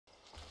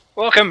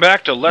Welcome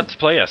back to Let's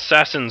Play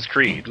Assassin's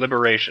Creed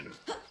Liberation.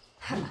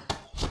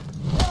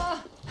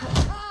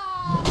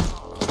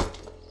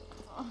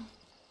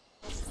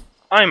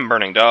 I'm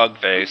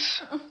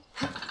BurningDogFace,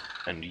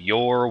 and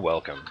you're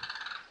welcome.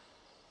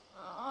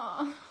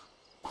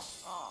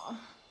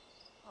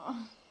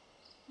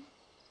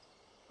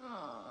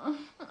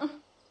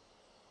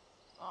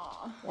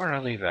 Where did I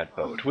leave that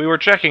boat? We were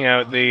checking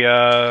out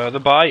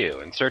the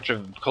Bayou in search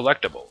of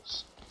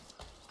collectibles.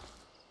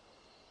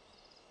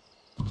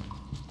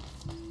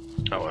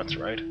 Oh, that's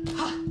right.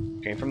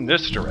 Came from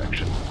this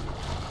direction.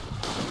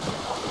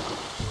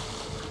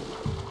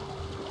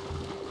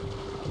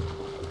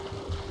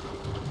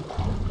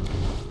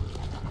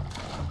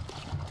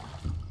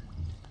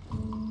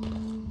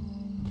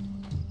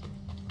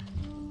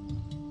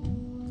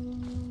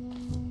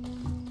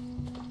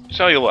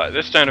 Tell you what,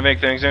 this time to make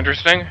things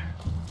interesting,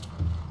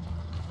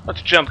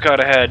 let's jump cut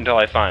ahead until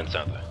I find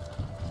something.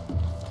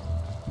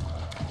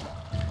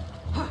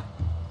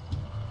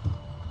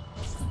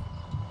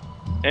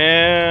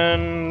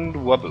 And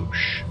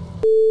waboosh.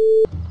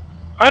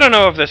 I don't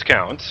know if this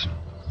counts,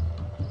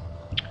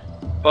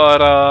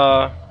 but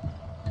I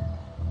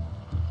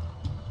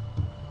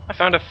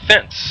found a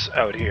fence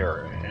out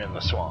here in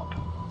the swamp.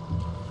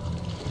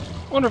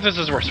 Wonder if this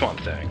is where Swamp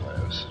Thing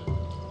lives.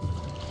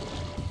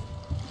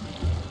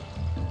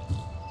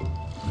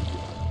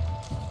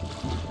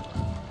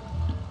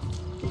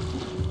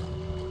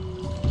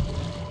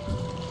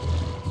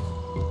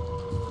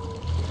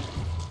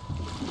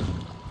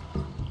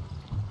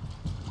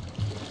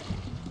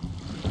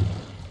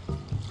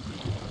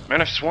 Man,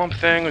 if Swamp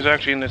Thing was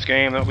actually in this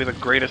game, that would be the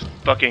greatest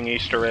fucking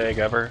Easter egg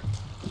ever.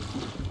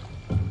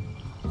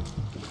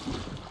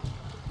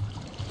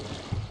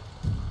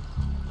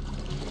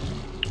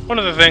 One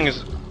of the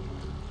things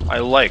I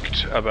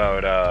liked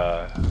about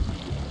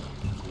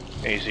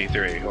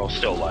AC3, well,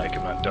 still like,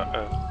 I'm not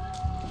done.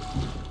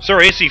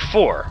 Sorry,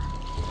 AC4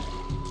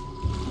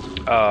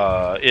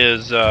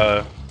 is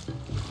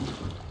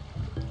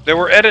there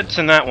were edits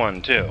in that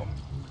one too.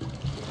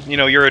 You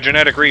know, you're a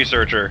genetic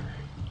researcher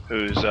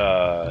who's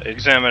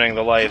examining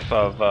the life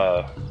of,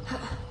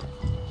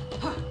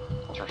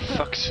 for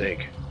fuck's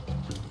sake,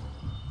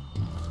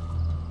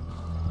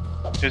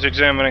 who's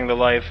examining the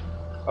life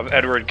of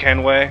Edward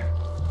Kenway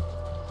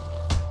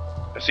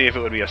to see if it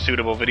would be a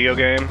suitable video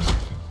game.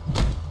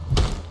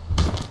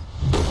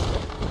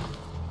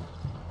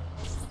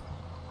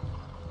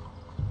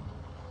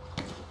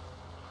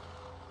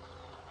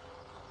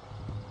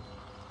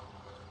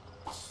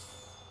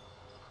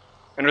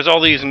 And there's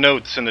all these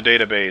notes in the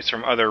database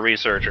from other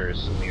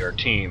researchers in your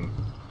team,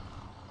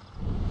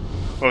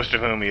 most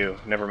of whom you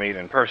never meet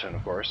in person,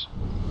 of course.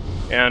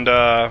 And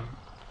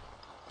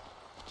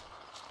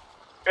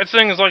it's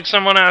things like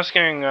someone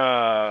asking,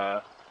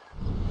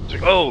 it's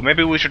like, oh,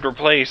 maybe we should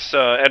replace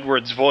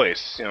Edward's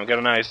voice, you know, get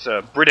a nice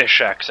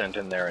British accent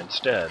in there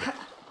instead.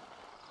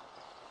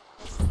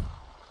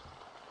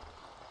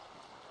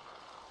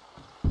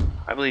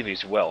 I believe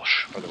he's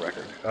Welsh, for the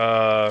record.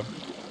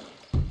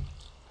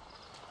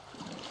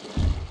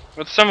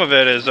 But some of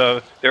it is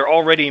they're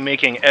already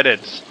making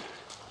edits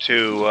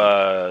to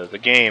the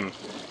game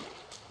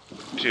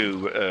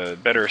to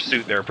better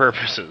suit their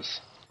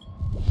purposes.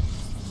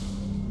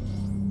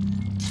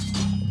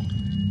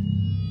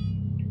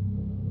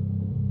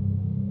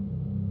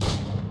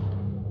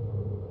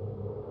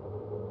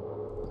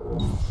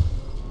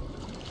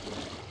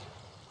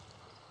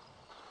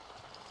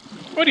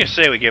 What do you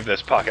say we give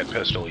this pocket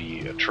pistol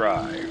a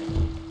try?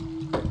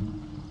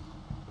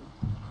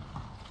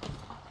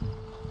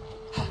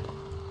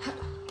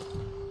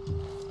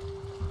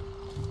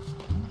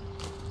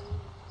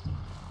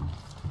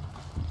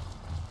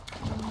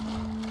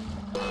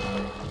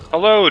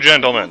 Hello,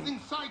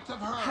 gentlemen.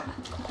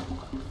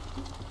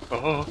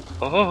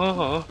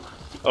 Oh,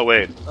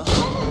 wait.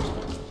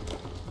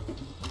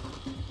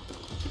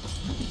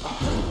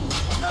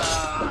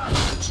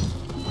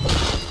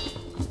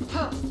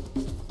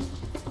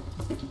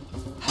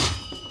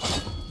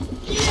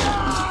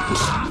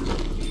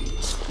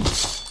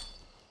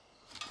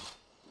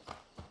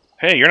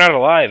 Hey, you're not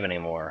alive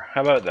anymore.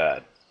 How about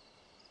that?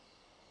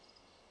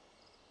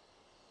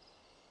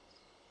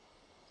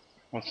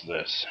 What's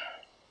this?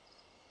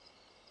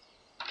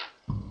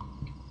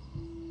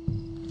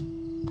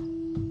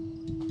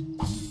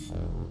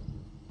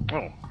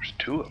 Oh, there's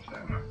two of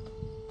them.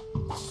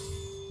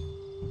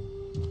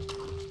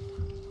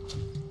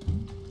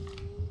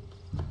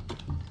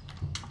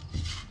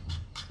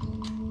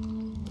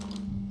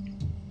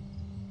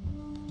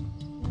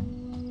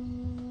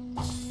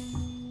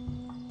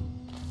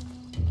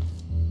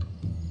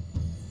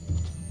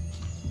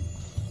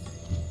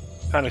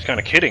 Kinda's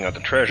kinda kidding about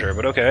the treasure,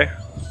 but okay.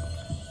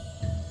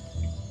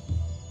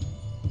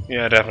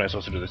 Yeah, definitely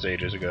supposed to do this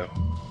ages ago.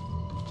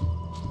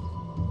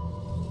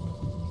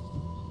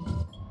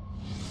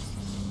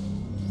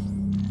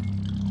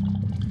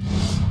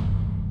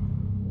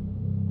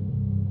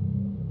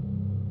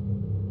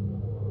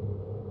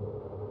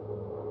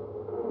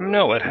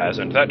 No, it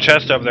hasn't. That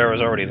chest up there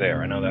was already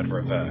there. I know that for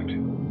a fact.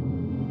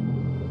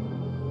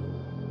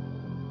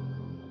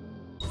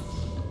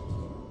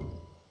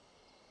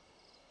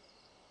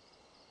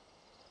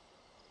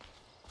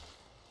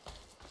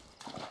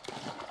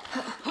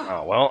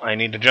 Oh, well, I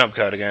need to jump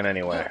cut again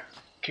anyway.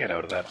 Get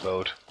out of that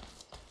boat.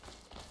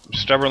 I'm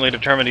stubbornly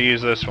determined to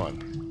use this one.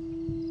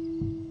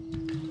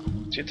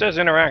 See, it says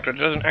interact, but it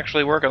doesn't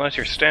actually work unless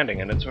you're standing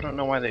in it, so I don't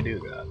know why they do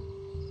that.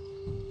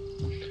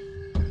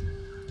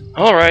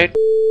 Alright.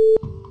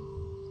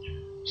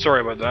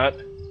 Sorry about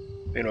that.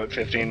 Been about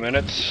 15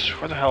 minutes.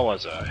 Where the hell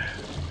was I?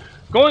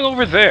 Going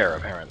over there,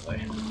 apparently.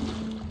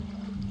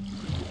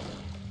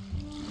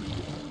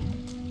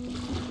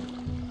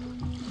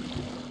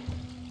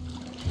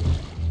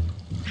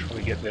 Should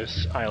we get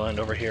this island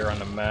over here on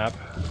the map?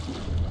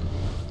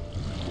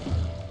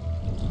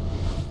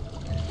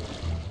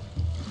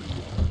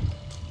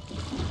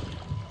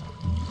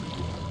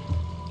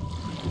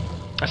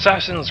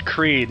 Assassin's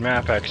Creed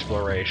map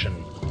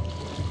exploration.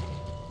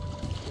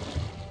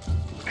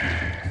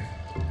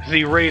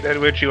 The rate at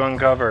which you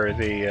uncover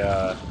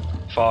the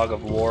fog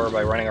of war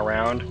by running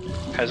around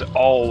has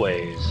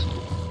always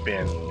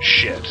been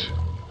shit.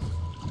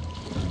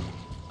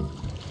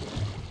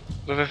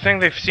 But the thing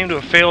they seem to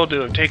have failed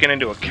to have taken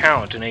into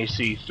account in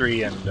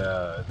AC3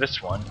 and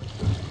this one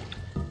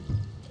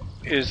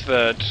is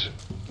that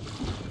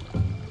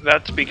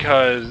that's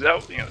because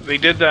they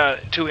did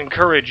that to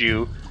encourage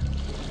you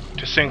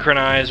to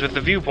synchronize with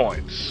the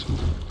viewpoints.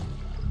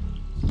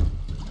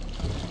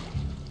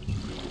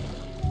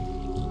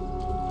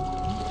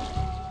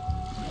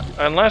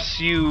 Unless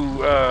you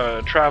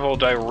travel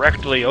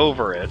directly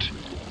over it,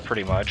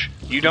 pretty much,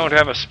 you don't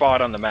have a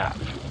spot on the map.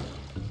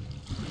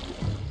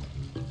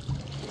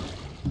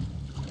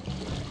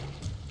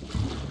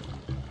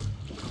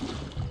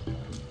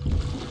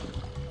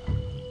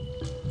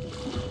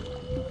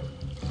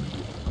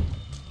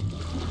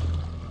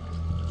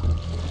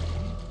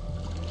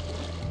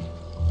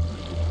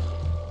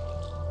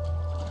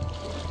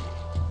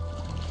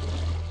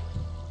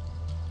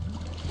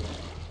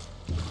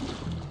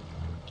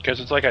 Because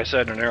it's like I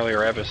said in an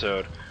earlier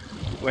episode,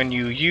 when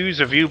you use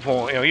a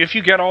viewpoint, if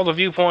you get all the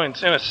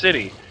viewpoints in a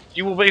city,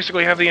 you will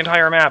basically have the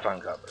entire map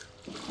uncovered.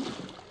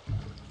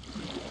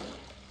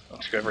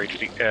 Let's go reach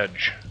the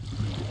edge.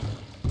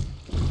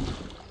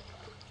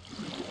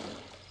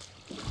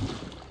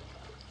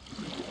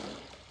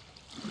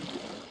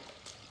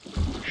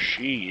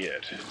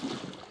 Shit.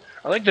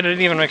 I like that it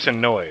didn't even makes a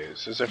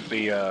noise, as if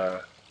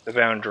the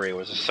boundary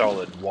was a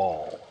solid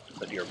wall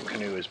that your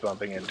canoe is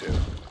bumping into.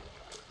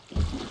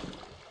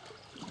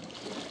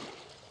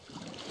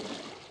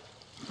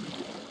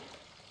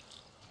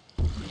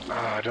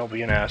 Ah, don't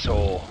be an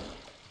asshole.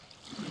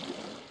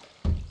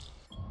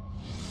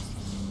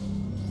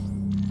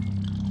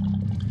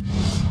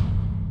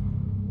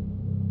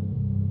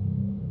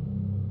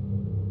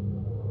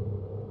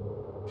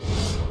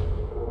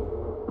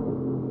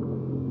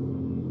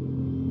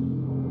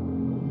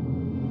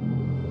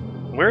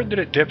 Where did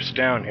it dips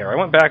down here? I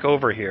went back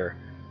over here,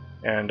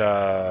 and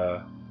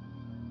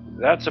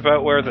that's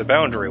about where the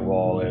boundary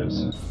wall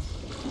is.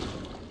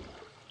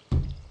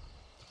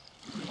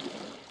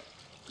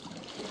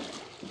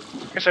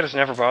 I guess I just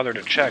never bothered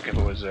to check if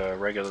it was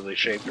regularly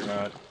shaped or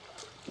not.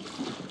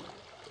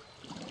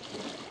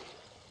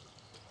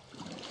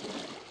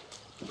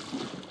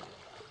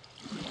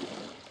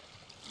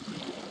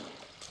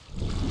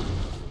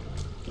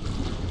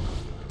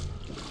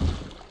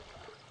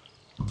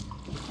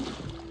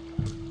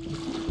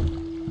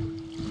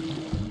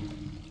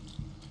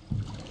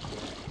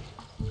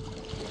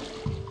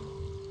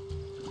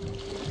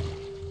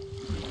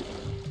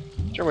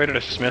 Is there a way to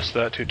dismiss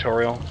that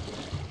tutorial?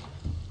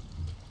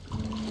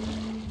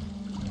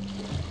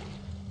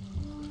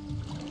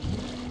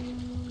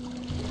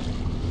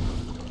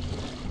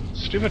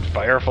 Stupid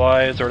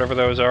fireflies, or whatever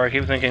those are. I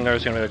keep thinking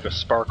there's gonna be like the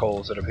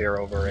sparkles that appear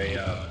over a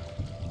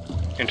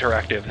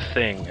interactive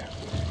thing.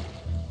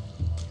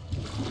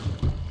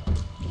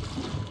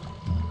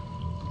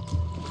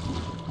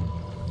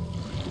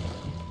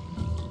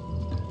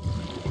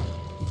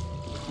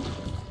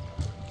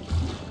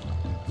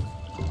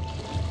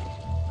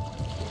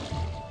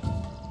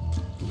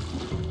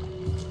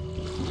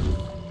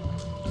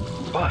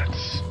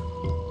 Butts.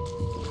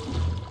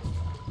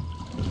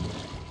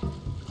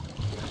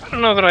 I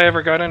don't know that I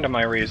ever got into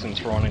my reasons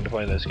for wanting to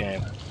play this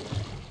game.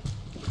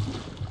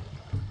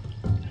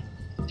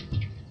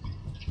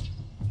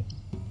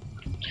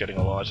 It's getting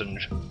a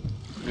lozenge.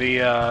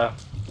 The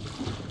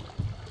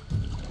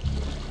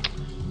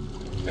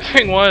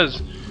thing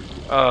was,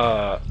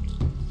 I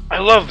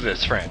love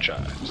this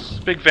franchise.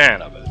 Big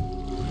fan of it.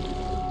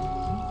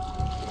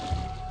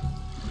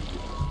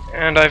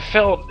 And I've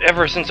felt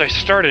ever since I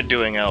started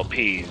doing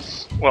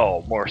LPs,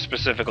 well, more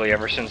specifically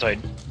ever since I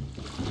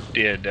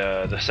did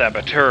the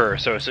Saboteur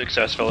so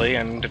successfully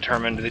and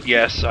determined that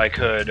yes, I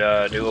could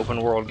do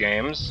open world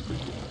games.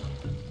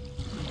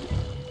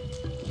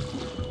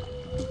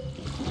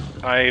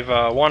 I've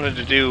wanted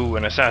to do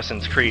an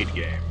Assassin's Creed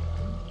game.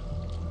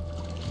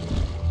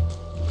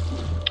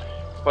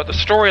 But the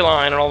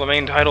storyline and all the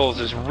main titles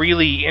is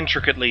really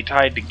intricately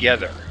tied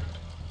together.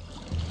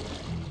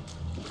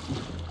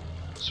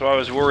 So I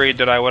was worried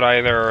that I would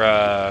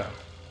either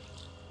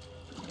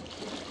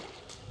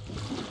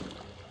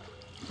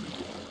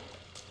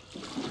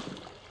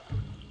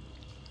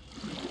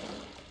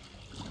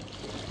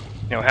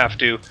have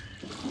to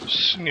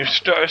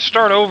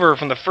start over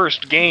from the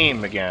first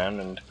game again,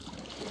 and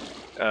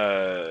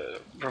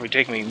probably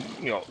take me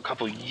a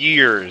couple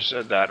years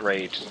at that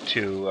rate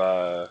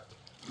to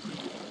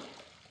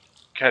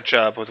catch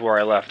up with where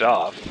I left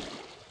off.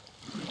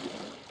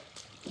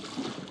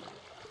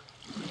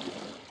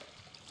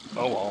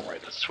 Oh,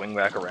 alright, let's swing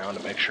back around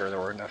to make sure there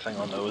were nothing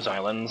on those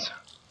islands.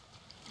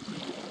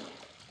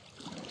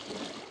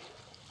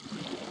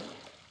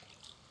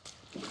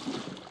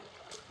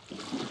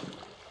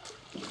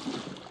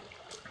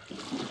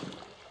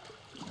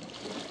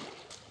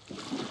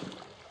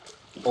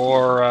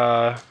 Or,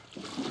 I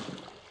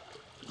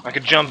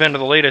could jump into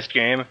the latest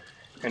game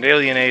and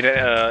alienate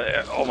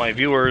all my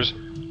viewers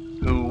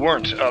who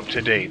weren't up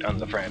to date on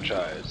the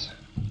franchise.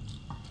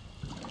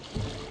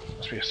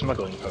 Must be a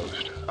smuggling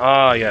post.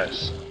 Ah,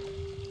 yes.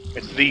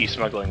 It's the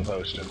smuggling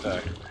post, in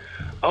fact.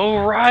 Oh,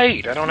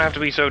 right! I don't have to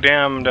be so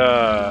damned,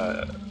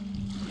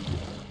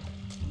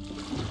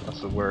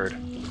 what's the word?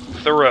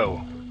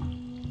 Thorough.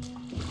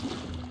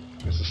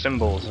 Because the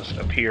symbols just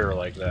appear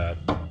like that.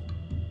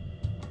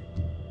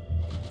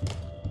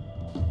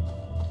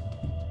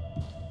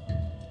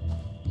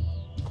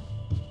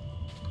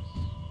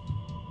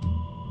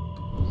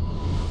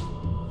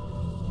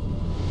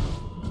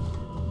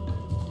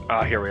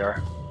 Ah, here we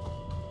are.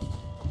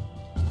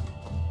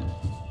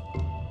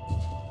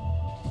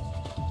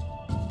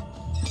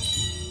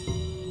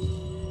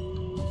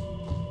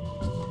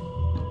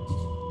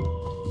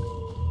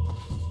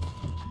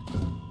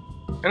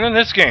 And then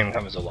this game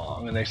comes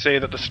along, and they say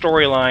that the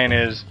storyline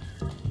is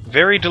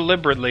very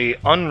deliberately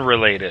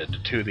unrelated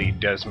to the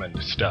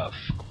Desmond stuff.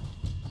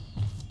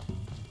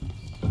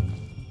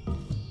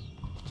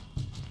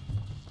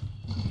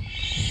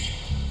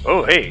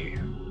 Oh, hey!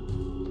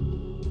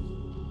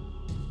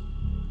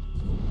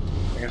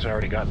 I guess I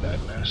already got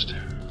that nest.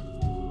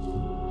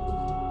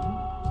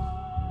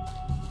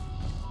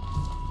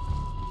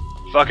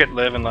 Fuck it,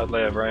 live and let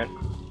live, right?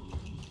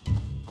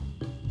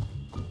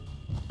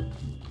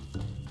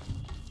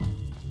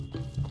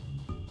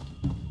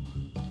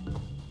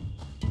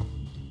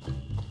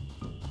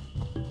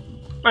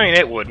 I mean,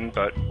 it wouldn't,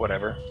 but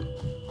whatever.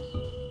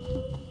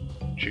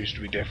 Choose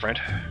to be different.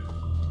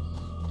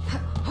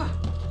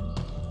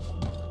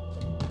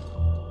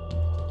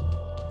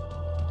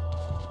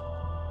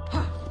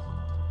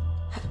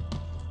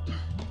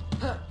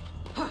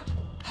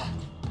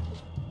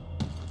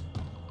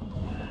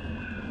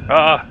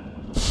 Ah!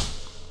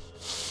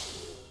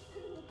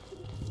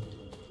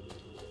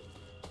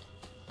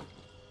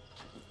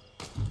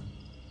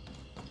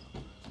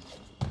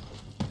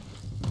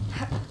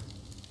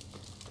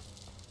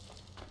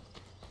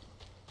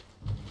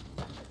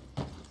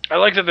 I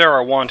like that there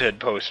are wanted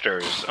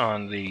posters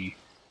on the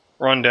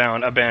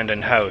rundown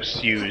abandoned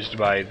house used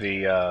by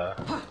the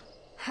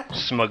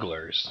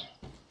smugglers.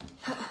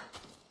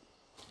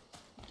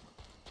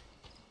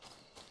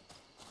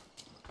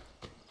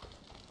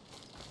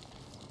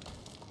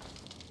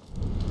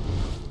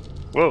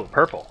 Whoa,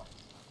 purple.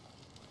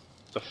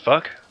 The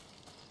fuck?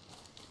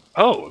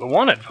 Oh, the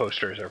wanted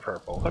posters are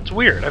purple. That's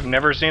weird. I've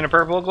never seen a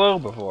purple glow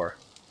before.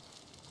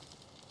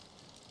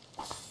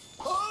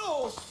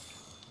 Oh!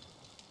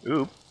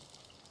 Oop.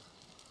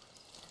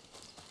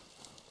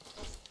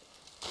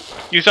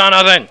 You saw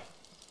nothing!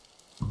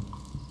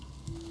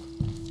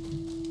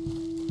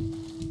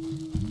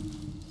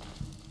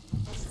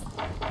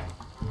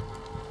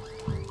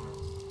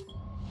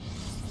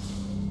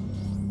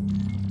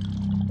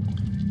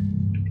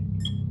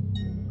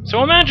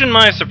 So imagine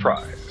my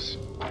surprise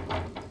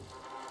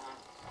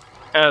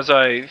as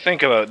I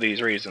think about these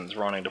reasons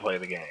for wanting to play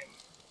the game.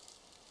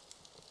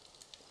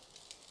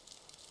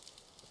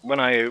 When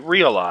I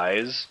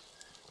realize,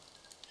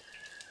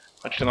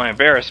 much to my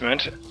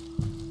embarrassment,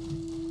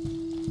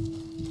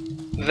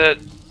 that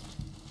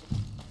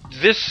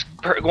this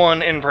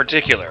one in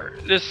particular,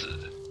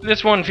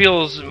 this one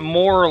feels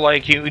more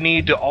like you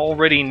need to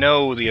already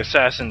know the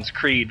Assassin's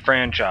Creed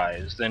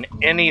franchise than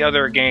any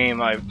other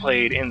game I've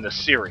played in the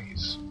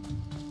series.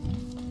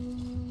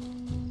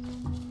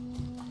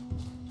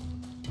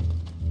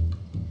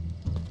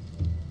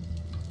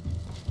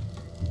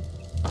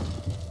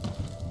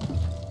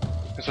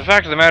 Because the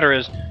fact of the matter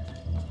is,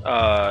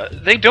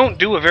 they don't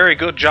do a very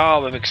good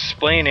job of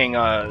explaining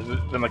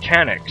the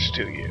mechanics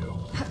to you.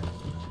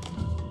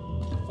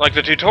 Like,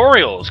 the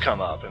tutorials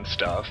come up and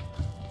stuff,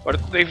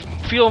 but they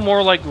feel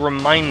more like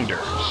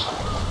reminders.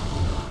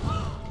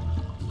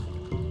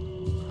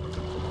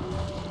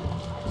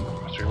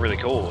 Must be really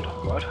cold.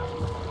 What?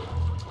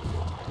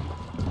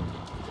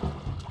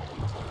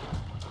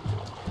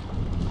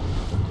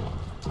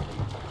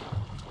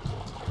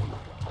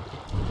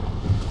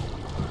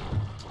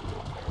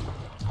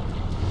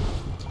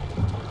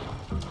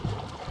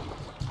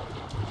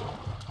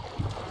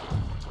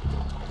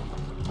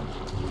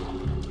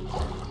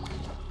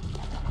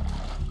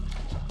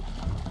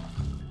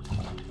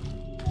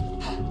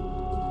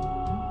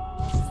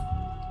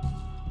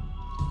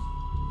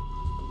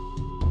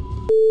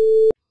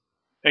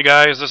 Hey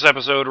guys, this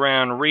episode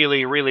ran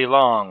really, really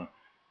long.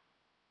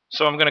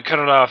 So I'm going to cut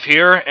it off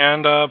here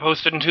and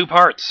post it in 2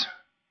 parts.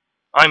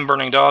 I'm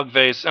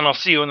BurningDogFace, and I'll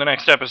see you in the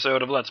next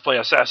episode of Let's Play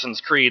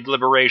Assassin's Creed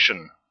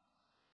Liberation.